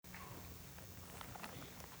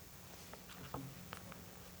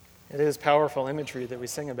It is powerful imagery that we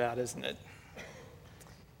sing about, isn't it?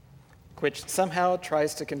 Which somehow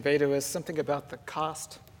tries to convey to us something about the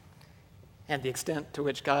cost and the extent to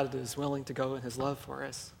which God is willing to go in his love for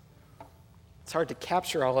us. It's hard to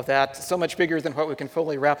capture all of that, so much bigger than what we can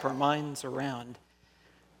fully wrap our minds around.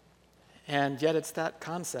 And yet it's that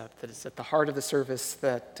concept that is at the heart of the service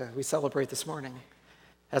that we celebrate this morning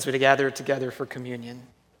as we gather together for communion.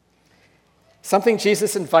 Something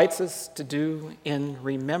Jesus invites us to do in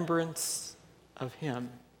remembrance of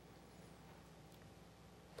him.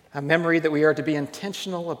 A memory that we are to be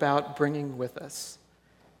intentional about bringing with us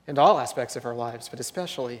in all aspects of our lives, but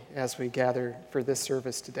especially as we gather for this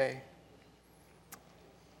service today.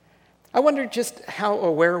 I wonder just how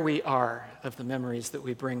aware we are of the memories that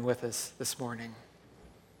we bring with us this morning.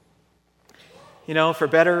 You know, for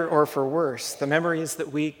better or for worse, the memories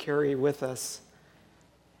that we carry with us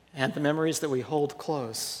and the memories that we hold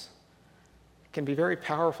close can be very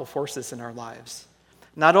powerful forces in our lives.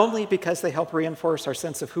 Not only because they help reinforce our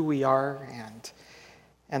sense of who we are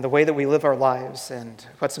and the way that we live our lives and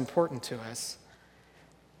what's important to us,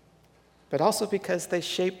 but also because they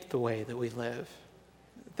shape the way that we live.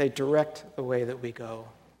 They direct the way that we go.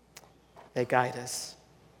 They guide us.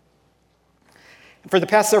 For the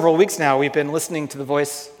past several weeks now, we've been listening to the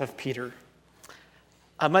voice of Peter.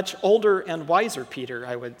 A much older and wiser Peter,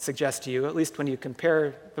 I would suggest to you, at least when you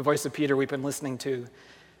compare the voice of Peter we've been listening to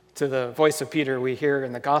the voice of Peter we hear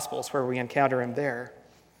in the Gospels where we encounter him there.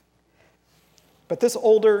 But this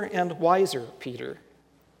older and wiser Peter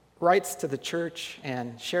writes to the church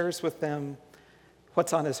and shares with them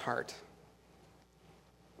what's on his heart.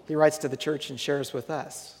 He writes to the church and shares with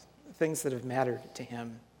us things that have mattered to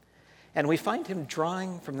him. And we find him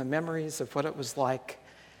drawing from the memories of what it was like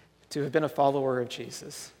to have been a follower of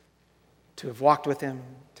Jesus, to have walked with him,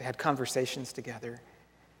 to have conversations together,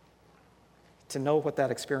 to know what that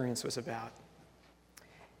experience was about.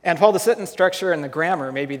 And while the sentence structure and the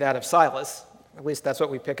grammar may be that of Silas, at least that's what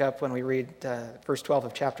we pick up when we read verse 12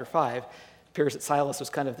 of chapter 5, it appears that Silas was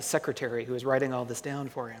kind of the secretary who was writing all this down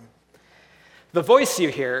for him. The voice you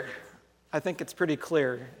hear, I think it's pretty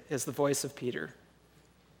clear, is the voice of Peter,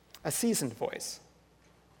 a seasoned voice,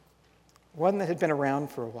 one that had been around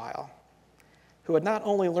for a while, who had not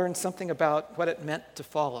only learned something about what it meant to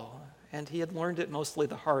follow, and he had learned it mostly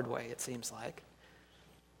the hard way, it seems like,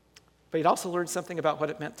 but he'd also learned something about what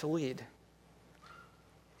it meant to lead,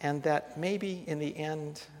 and that maybe in the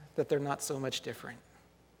end that they're not so much different.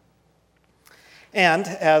 And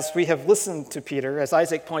as we have listened to Peter, as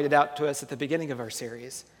Isaac pointed out to us at the beginning of our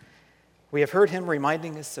series, we have heard him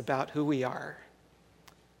reminding us about who we are,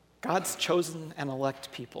 God's chosen and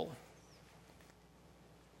elect people,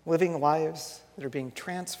 living lives that are being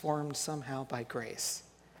transformed somehow by grace.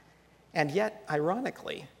 And yet,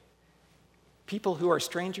 ironically, people who are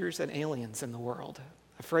strangers and aliens in the world,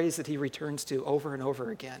 a phrase that he returns to over and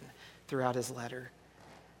over again throughout his letter.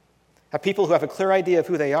 A people who have a clear idea of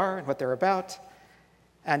who they are and what they're about,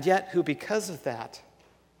 and yet who, because of that,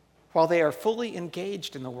 while they are fully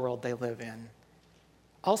engaged in the world they live in,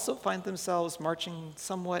 also find themselves marching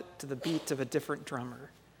somewhat to the beat of a different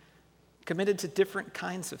drummer, committed to different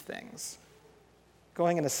kinds of things,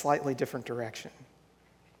 going in a slightly different direction.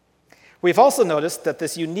 We've also noticed that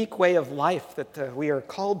this unique way of life that we are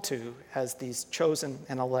called to as these chosen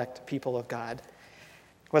and elect people of God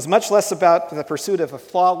was much less about the pursuit of a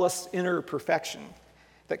flawless inner perfection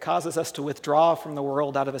that causes us to withdraw from the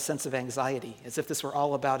world out of a sense of anxiety, as if this were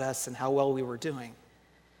all about us and how well we were doing,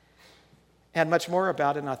 and much more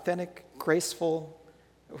about an authentic, graceful,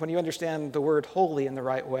 when you understand the word holy in the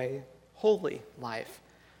right way, holy life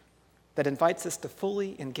that invites us to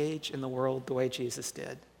fully engage in the world the way Jesus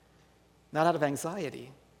did. Not out of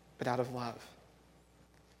anxiety, but out of love.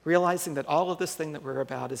 Realizing that all of this thing that we're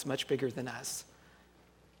about is much bigger than us.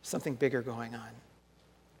 Something bigger going on.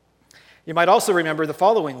 You might also remember the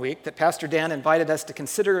following week that Pastor Dan invited us to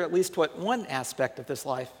consider at least what one aspect of this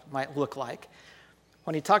life might look like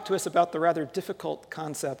when he talked to us about the rather difficult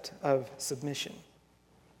concept of submission.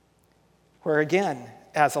 Where again,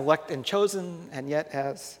 as elect and chosen, and yet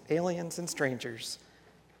as aliens and strangers,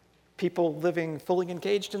 people living fully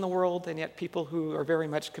engaged in the world, and yet people who are very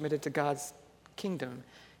much committed to God's kingdom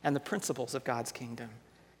and the principles of God's kingdom,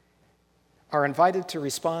 are invited to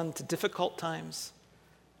respond to difficult times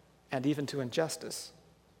and even to injustice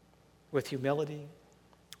with humility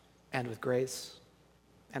and with grace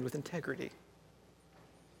and with integrity.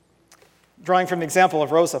 Drawing from the example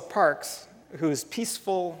of Rosa Parks, whose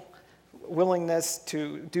peaceful willingness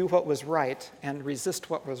to do what was right and resist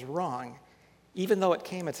what was wrong, even though it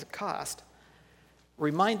came at a cost,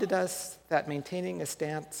 reminded us that maintaining a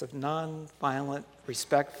stance of nonviolent,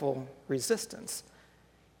 respectful resistance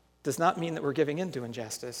does not mean that we're giving in to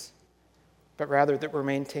injustice, but rather that we're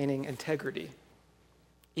maintaining integrity,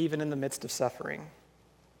 even in the midst of suffering,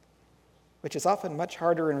 which is often much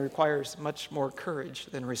harder and requires much more courage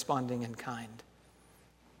than responding in kind.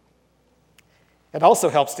 It also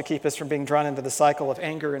helps to keep us from being drawn into the cycle of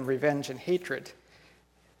anger and revenge and hatred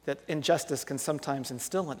that injustice can sometimes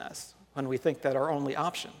instill in us when we think that our only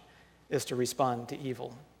option is to respond to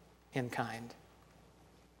evil in kind.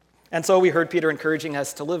 And so we heard Peter encouraging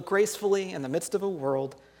us to live gracefully in the midst of a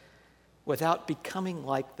world without becoming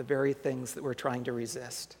like the very things that we're trying to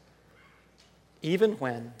resist. Even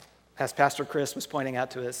when, as Pastor Chris was pointing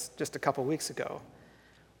out to us just a couple weeks ago,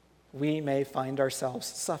 we may find ourselves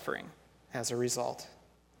suffering as a result.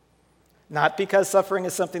 Not because suffering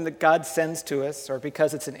is something that God sends to us, or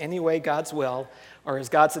because it's in any way God's will, or is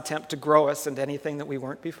God's attempt to grow us into anything that we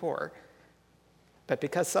weren't before, but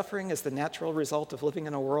because suffering is the natural result of living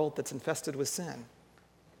in a world that's infested with sin.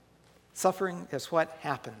 Suffering is what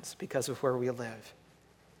happens because of where we live.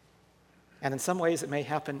 And in some ways, it may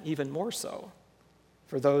happen even more so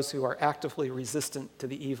for those who are actively resistant to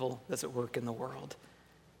the evil that's at work in the world.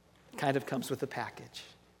 It kind of comes with the package.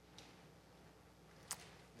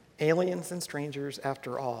 Aliens and strangers,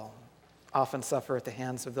 after all, often suffer at the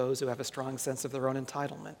hands of those who have a strong sense of their own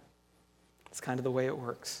entitlement. It's kind of the way it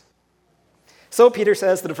works. So Peter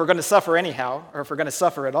says that if we're going to suffer anyhow, or if we're going to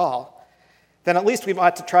suffer at all, then at least we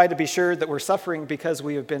ought to try to be sure that we're suffering because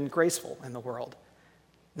we have been graceful in the world,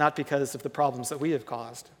 not because of the problems that we have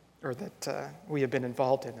caused or that we have been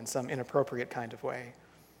involved in some inappropriate kind of way.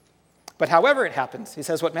 But however it happens, he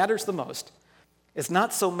says what matters the most is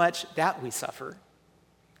not so much that we suffer.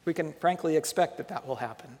 We can frankly expect that that will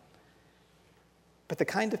happen. But the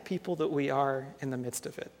kind of people that we are in the midst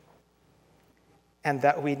of it, and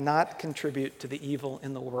that we not contribute to the evil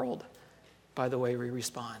in the world by the way we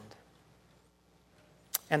respond.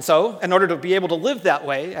 And so, in order to be able to live that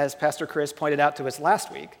way, as Pastor Chris pointed out to us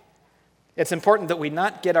last week, it's important that we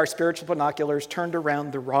not get our spiritual binoculars turned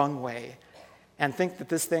around the wrong way and think that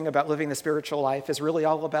this thing about living the spiritual life is really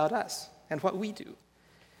all about us and what we do,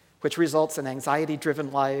 which results in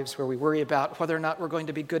anxiety-driven lives where we worry about whether or not we're going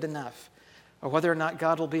to be good enough, or whether or not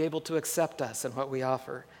God will be able to accept us and what we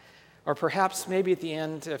offer. Or perhaps maybe at the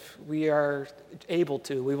end, if we are able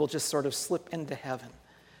to, we will just sort of slip into heaven.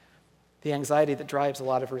 The anxiety that drives a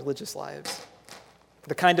lot of religious lives.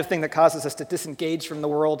 The kind of thing that causes us to disengage from the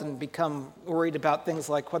world and become worried about things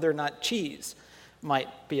like whether or not cheese might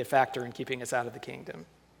be a factor in keeping us out of the kingdom.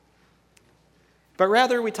 But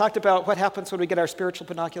rather, we talked about what happens when we get our spiritual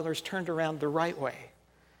binoculars turned around the right way,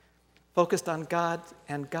 focused on God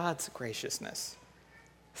and God's graciousness.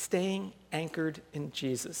 Staying anchored in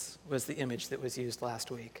Jesus was the image that was used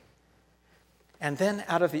last week. And then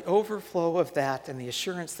out of the overflow of that and the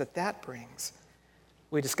assurance that that brings,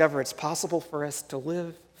 we discover it's possible for us to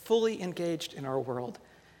live fully engaged in our world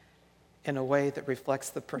in a way that reflects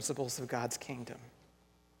the principles of God's kingdom.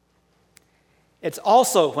 It's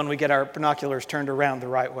also when we get our binoculars turned around the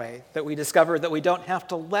right way that we discover that we don't have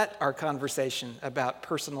to let our conversation about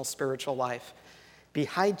personal spiritual life be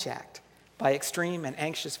hijacked by extreme and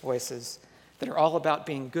anxious voices that are all about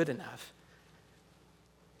being good enough.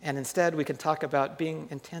 And instead, we can talk about being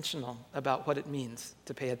intentional about what it means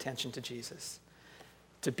to pay attention to Jesus,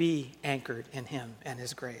 to be anchored in him and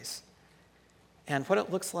his grace, and what it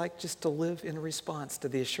looks like just to live in response to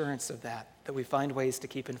the assurance of that we find ways to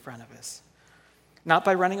keep in front of us. Not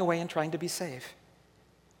by running away and trying to be safe,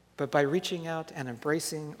 but by reaching out and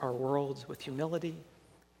embracing our world with humility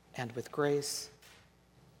and with grace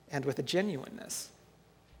and with a genuineness,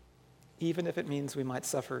 even if it means we might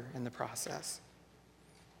suffer in the process.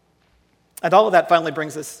 And all of that finally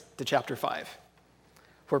brings us to chapter 5,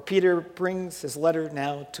 where Peter brings his letter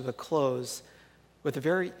now to a close with a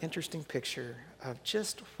very interesting picture of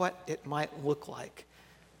just what it might look like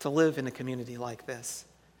to live in a community like this,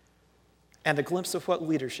 and a glimpse of what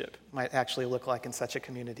leadership might actually look like in such a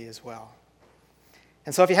community as well.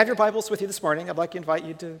 And so if you have your Bibles with you this morning, I'd like to invite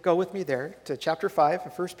you to go with me there to chapter 5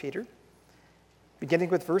 of 1 Peter, beginning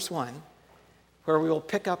with verse 1, where we will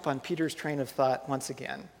pick up on Peter's train of thought once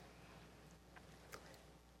again.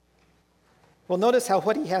 Well, notice how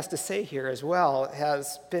what he has to say here as well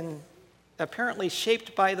has been apparently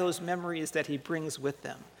shaped by those memories that he brings with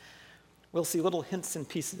them. We'll see little hints and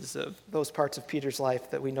pieces of those parts of Peter's life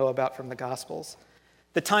that we know about from the Gospels.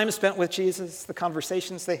 The time spent with Jesus, the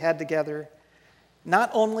conversations they had together, not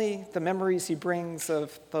only the memories he brings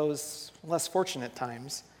of those less fortunate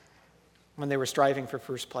times when they were striving for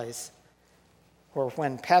first place, or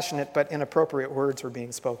when passionate but inappropriate words were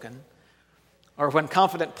being spoken, or when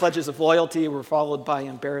confident pledges of loyalty were followed by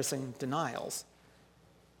embarrassing denials,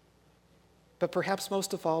 but perhaps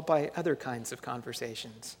most of all by other kinds of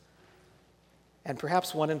conversations, and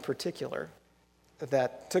perhaps one in particular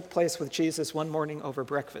that took place with Jesus one morning over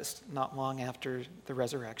breakfast not long after the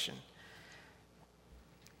resurrection.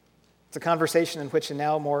 It's a conversation in which a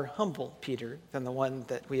now more humble Peter than the one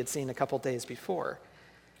that we had seen a couple days before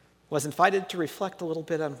was invited to reflect a little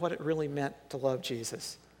bit on what it really meant to love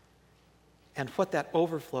Jesus and what that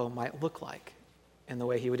overflow might look like in the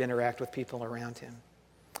way he would interact with people around him.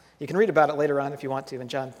 You can read about it later on if you want to in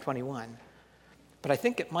John 21. But I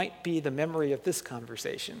think it might be the memory of this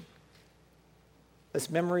conversation, this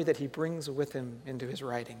memory that he brings with him into his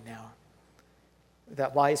writing now,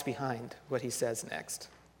 that lies behind what he says next.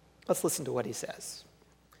 Let's listen to what he says.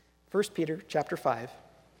 1 Peter chapter 5,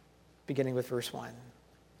 beginning with verse 1.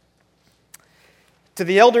 To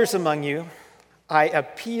the elders among you, I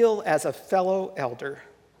appeal as a fellow elder,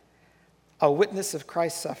 a witness of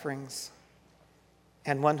Christ's sufferings,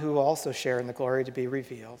 and one who will also share in the glory to be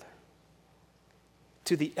revealed.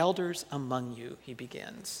 To the elders among you, he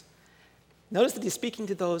begins. Notice that he's speaking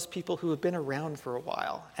to those people who have been around for a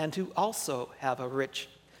while and who also have a rich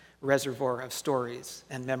reservoir of stories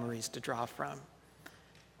and memories to draw from.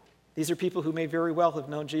 These are people who may very well have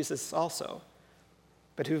known Jesus also,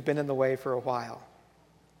 but who've been in the way for a while.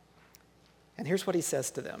 And here's what he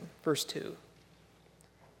says to them, verse 2.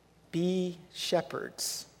 Be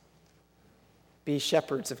shepherds. Be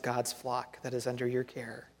shepherds of God's flock that is under your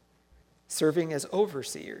care, serving as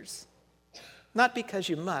overseers, not because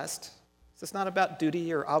you must. It's not about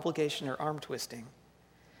duty or obligation or arm twisting,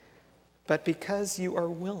 but because you are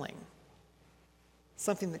willing,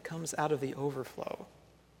 something that comes out of the overflow,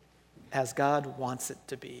 as God wants it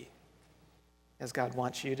to be, as God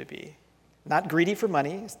wants you to be. Not greedy for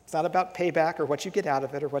money. It's not about payback or what you get out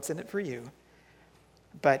of it or what's in it for you,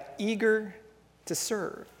 but eager to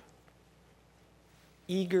serve.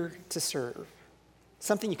 Eager to serve.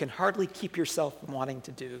 Something you can hardly keep yourself from wanting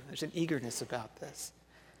to do. There's an eagerness about this.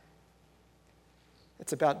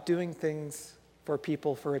 It's about doing things for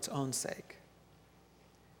people for its own sake.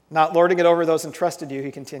 Not lording it over those entrusted you,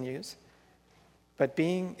 he continues, but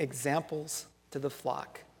being examples to the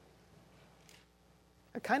flock.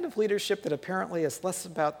 A kind of leadership that apparently is less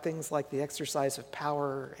about things like the exercise of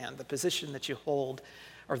power and the position that you hold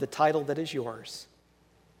or the title that is yours,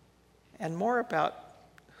 and more about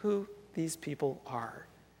who these people are,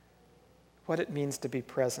 what it means to be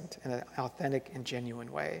present in an authentic and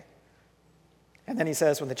genuine way. And then he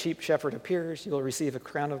says, when the chief shepherd appears, you will receive a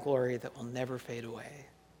crown of glory that will never fade away.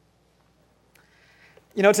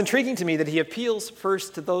 You know, it's intriguing to me that he appeals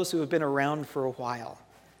first to those who have been around for a while,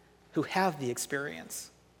 who have the experience,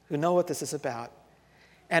 who know what this is about,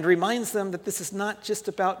 and reminds them that this is not just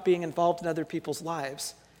about being involved in other people's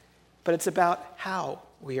lives, but it's about how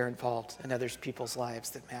we are involved in other people's lives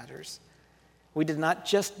that matters. We did not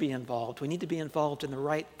just be involved. We need to be involved in the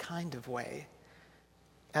right kind of way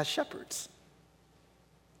as shepherds.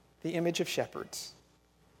 The image of shepherds.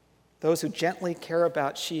 Those who gently care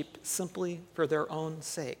about sheep simply for their own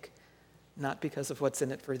sake, not because of what's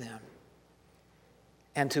in it for them.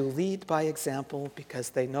 And to lead by example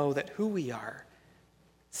because they know that who we are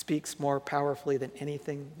speaks more powerfully than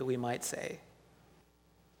anything that we might say.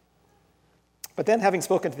 But then, having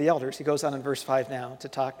spoken to the elders, he goes on in verse 5 now to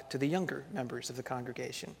talk to the younger members of the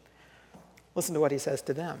congregation. Listen to what he says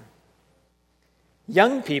to them.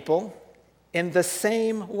 Young people, in the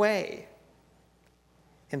same way,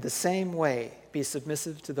 be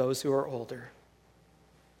submissive to those who are older.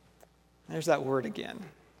 There's that word again.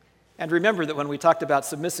 And remember that when we talked about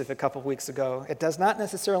submissive a couple weeks ago, it does not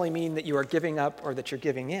necessarily mean that you are giving up or that you're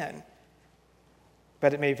giving in.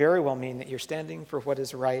 But it may very well mean that you're standing for what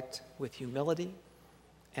is right with humility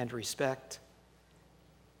and respect,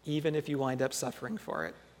 even if you wind up suffering for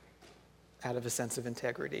it out of a sense of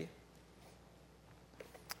integrity.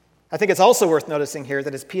 I think it's also worth noticing here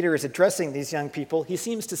that as Peter is addressing these young people, he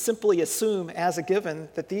seems to simply assume as a given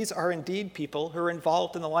that these are indeed people who are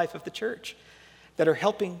involved in the life of the church, that are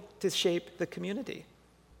helping to shape the community.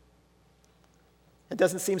 It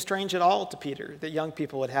doesn't seem strange at all to Peter that young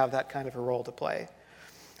people would have that kind of a role to play.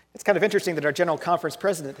 It's kind of interesting that our General Conference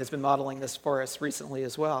president has been modeling this for us recently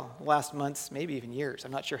as well, the last months, maybe even years.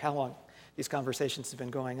 I'm not sure how long these conversations have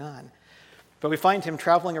been going on. But we find him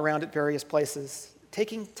traveling around at various places,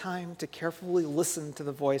 taking time to carefully listen to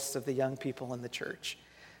the voice of the young people in the church,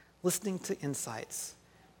 listening to insights,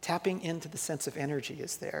 tapping into the sense of energy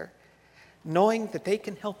is there, knowing that they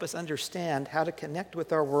can help us understand how to connect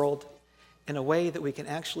with our world in a way that we can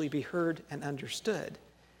actually be heard and understood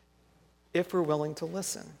if we're willing to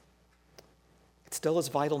listen. It's still as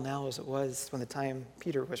vital now as it was when the time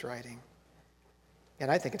Peter was writing.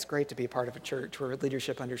 And I think it's great to be a part of a church where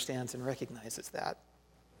leadership understands and recognizes that.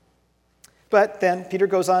 But then Peter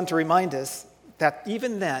goes on to remind us that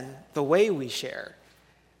even then, the way we share,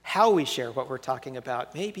 how we share what we're talking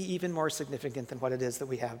about, may be even more significant than what it is that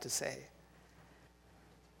we have to say.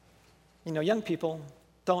 You know, young people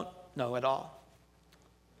don't know it all,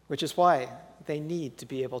 which is why they need to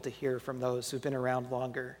be able to hear from those who've been around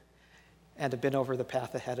longer and have been over the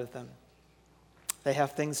path ahead of them. They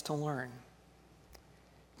have things to learn.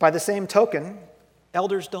 By the same token,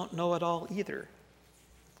 elders don't know it all either.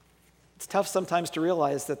 It's tough sometimes to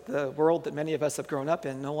realize that the world that many of us have grown up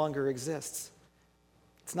in no longer exists.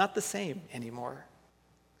 It's not the same anymore.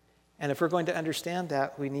 And if we're going to understand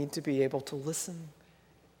that, we need to be able to listen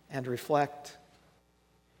and reflect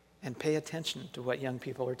and pay attention to what young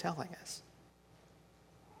people are telling us.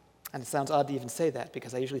 And it sounds odd to even say that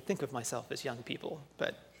because I usually think of myself as young people.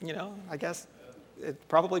 But, you know, I guess it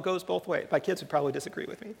probably goes both ways. My kids would probably disagree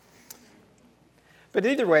with me. But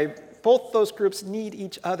either way, both those groups need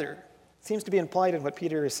each other. It seems to be implied in what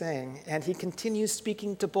Peter is saying. And he continues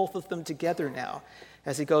speaking to both of them together now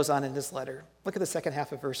as he goes on in his letter. Look at the second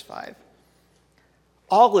half of verse 5.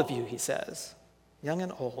 All of you, he says, young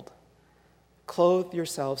and old, clothe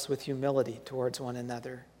yourselves with humility towards one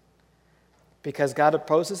another, because God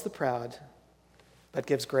opposes the proud, but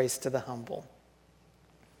gives grace to the humble.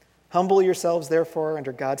 Humble yourselves, therefore,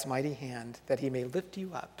 under God's mighty hand, that he may lift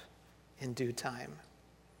you up in due time.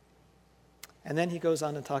 And then he goes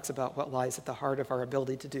on and talks about what lies at the heart of our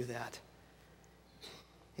ability to do that.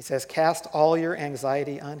 He says, cast all your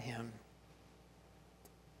anxiety on him.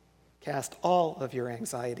 Cast all of your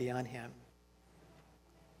anxiety on him,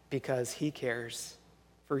 because he cares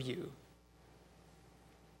for you.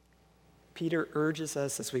 Peter urges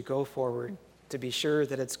us as we go forward to be sure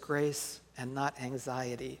that it's grace and not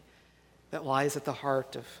anxiety that lies at the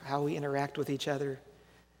heart of how we interact with each other,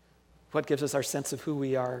 what gives us our sense of who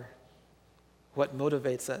we are, what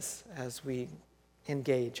motivates us as we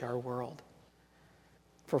engage our world.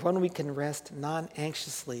 For when we can rest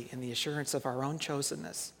non-anxiously in the assurance of our own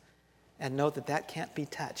chosenness and know that that can't be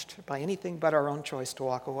touched by anything but our own choice to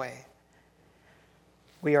walk away,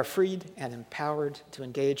 we are freed and empowered to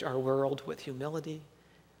engage our world with humility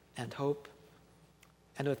and hope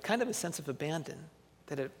and with kind of a sense of abandon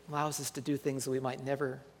that it allows us to do things that we might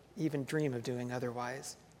never even dream of doing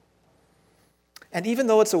otherwise. And even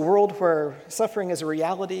though it's a world where suffering is a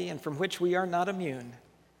reality and from which we are not immune,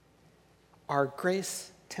 our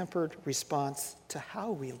grace-tempered response to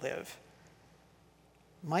how we live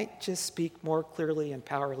might just speak more clearly and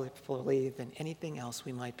powerfully than anything else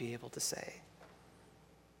we might be able to say.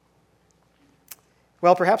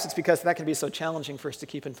 Well, perhaps it's because that can be so challenging for us to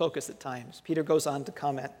keep in focus at times. Peter goes on to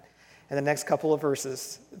comment in the next couple of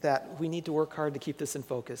verses that we need to work hard to keep this in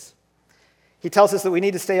focus. He tells us that we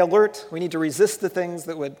need to stay alert, we need to resist the things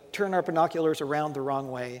that would turn our binoculars around the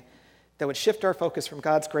wrong way, that would shift our focus from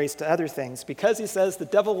God's grace to other things, because he says the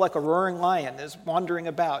devil, like a roaring lion, is wandering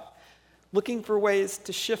about, looking for ways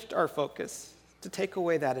to shift our focus, to take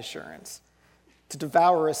away that assurance, to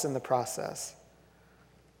devour us in the process.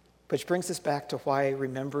 Which brings us back to why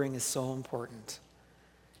remembering is so important.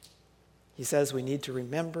 He says we need to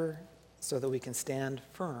remember so that we can stand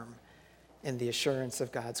firm in the assurance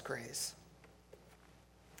of God's grace.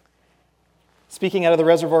 Speaking out of the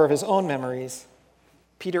reservoir of his own memories,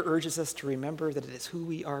 Peter urges us to remember that it is who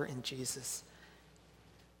we are in Jesus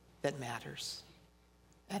that matters,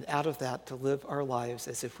 and out of that to live our lives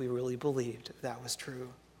as if we really believed that was true.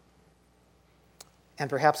 And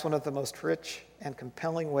perhaps one of the most rich and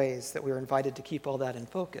compelling ways that we are invited to keep all that in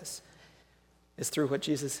focus is through what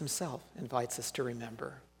Jesus himself invites us to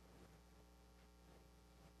remember.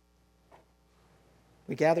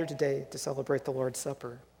 We gather today to celebrate the Lord's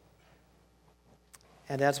Supper.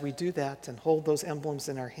 And as we do that and hold those emblems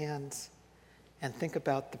in our hands and think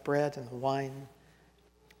about the bread and the wine,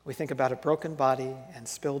 we think about a broken body and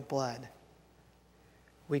spilled blood.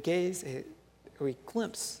 We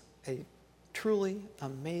glimpse a truly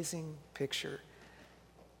amazing picture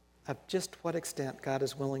of just what extent God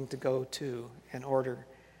is willing to go to in order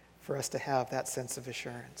for us to have that sense of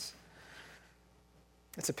assurance.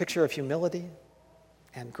 It's a picture of humility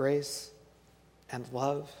and grace and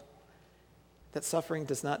love that suffering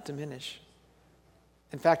does not diminish.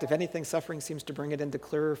 In fact, if anything, suffering seems to bring it into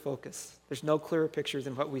clearer focus. There's no clearer picture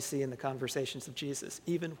than what we see in the conversations of Jesus,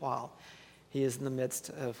 even while he is in the midst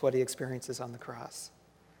of what he experiences on the cross.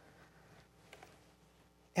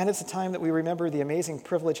 And it's a time that we remember the amazing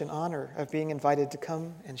privilege and honor of being invited to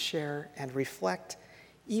come and share and reflect,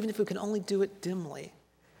 even if we can only do it dimly,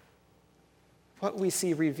 what we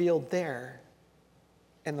see revealed there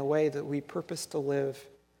in the way that we purpose to live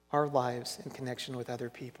our lives in connection with other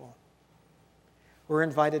people. We're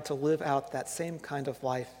invited to live out that same kind of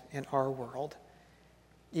life in our world,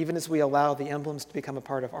 even as we allow the emblems to become a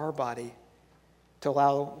part of our body, to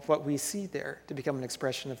allow what we see there to become an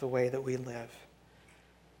expression of the way that we live,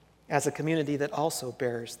 as a community that also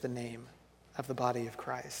bears the name of the body of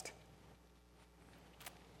Christ.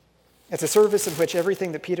 It's a service in which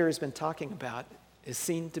everything that Peter has been talking about is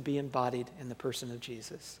seen to be embodied in the person of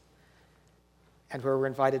Jesus, and where we're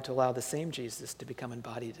invited to allow the same Jesus to become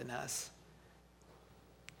embodied in us.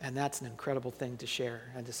 And that's an incredible thing to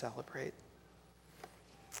share and to celebrate.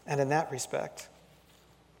 And in that respect,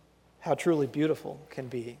 how truly beautiful can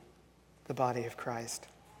be the body of Christ.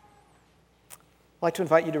 I'd like to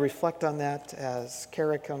invite you to reflect on that as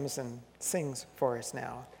Kara comes and sings for us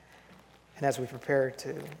now, and as we prepare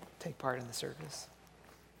to take part in the service.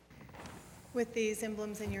 With these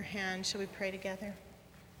emblems in your hand, shall we pray together?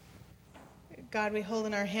 God, we hold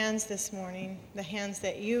in our hands this morning the hands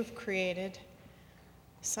that you've created,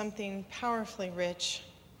 something powerfully rich,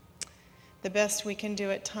 the best we can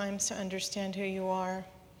do at times to understand who you are,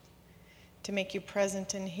 to make you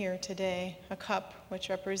present and here today, a cup which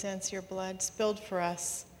represents your blood spilled for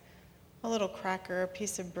us, a little cracker, a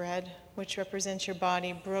piece of bread which represents your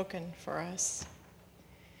body broken for us.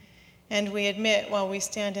 And we admit, while we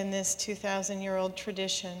stand in this 2,000-year-old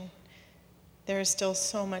tradition, there is still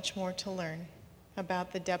so much more to learn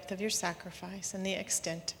about the depth of your sacrifice and the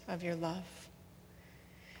extent of your love.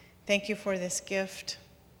 Thank you for this gift.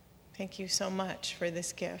 Thank you so much for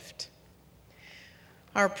this gift.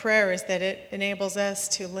 Our prayer is that it enables us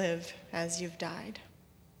to live as you've died.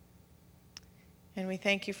 And we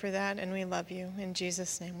thank you for that, and we love you. In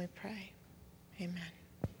Jesus' name we pray. Amen.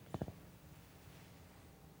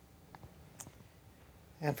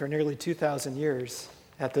 And for nearly 2,000 years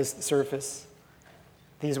at this service,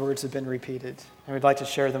 these words have been repeated, and we'd like to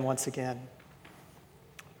share them once again.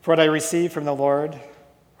 For what I received from the Lord,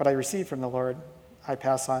 I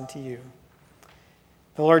pass on to you.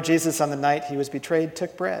 The Lord Jesus, on the night he was betrayed,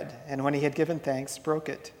 took bread, and when he had given thanks, broke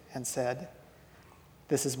it and said,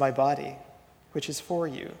 "This is my body, which is for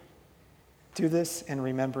you. Do this in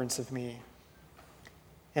remembrance of me."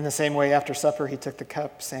 In the same way, after supper, he took the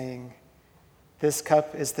cup, saying, "This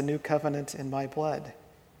cup is the new covenant in my blood.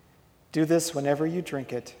 Do this whenever you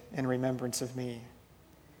drink it in remembrance of me.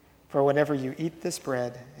 For whenever you eat this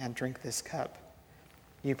bread and drink this cup,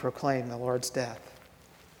 you proclaim the Lord's death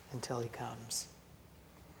until he comes."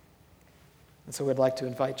 And so we'd like to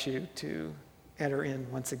invite you to enter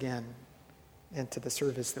in once again into the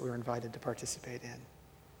service that we're invited to participate in.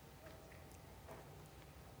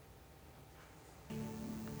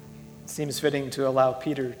 It seems fitting to allow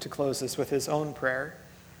Peter to close us with his own prayer.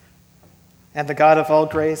 "And the God of all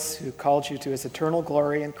grace, who called you to his eternal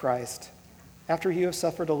glory in Christ, after you have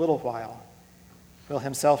suffered a little while, will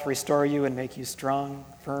himself restore you and make you strong,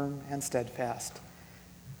 firm, and steadfast.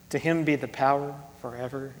 To him be the power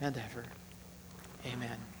forever and ever.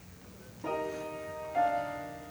 Amen."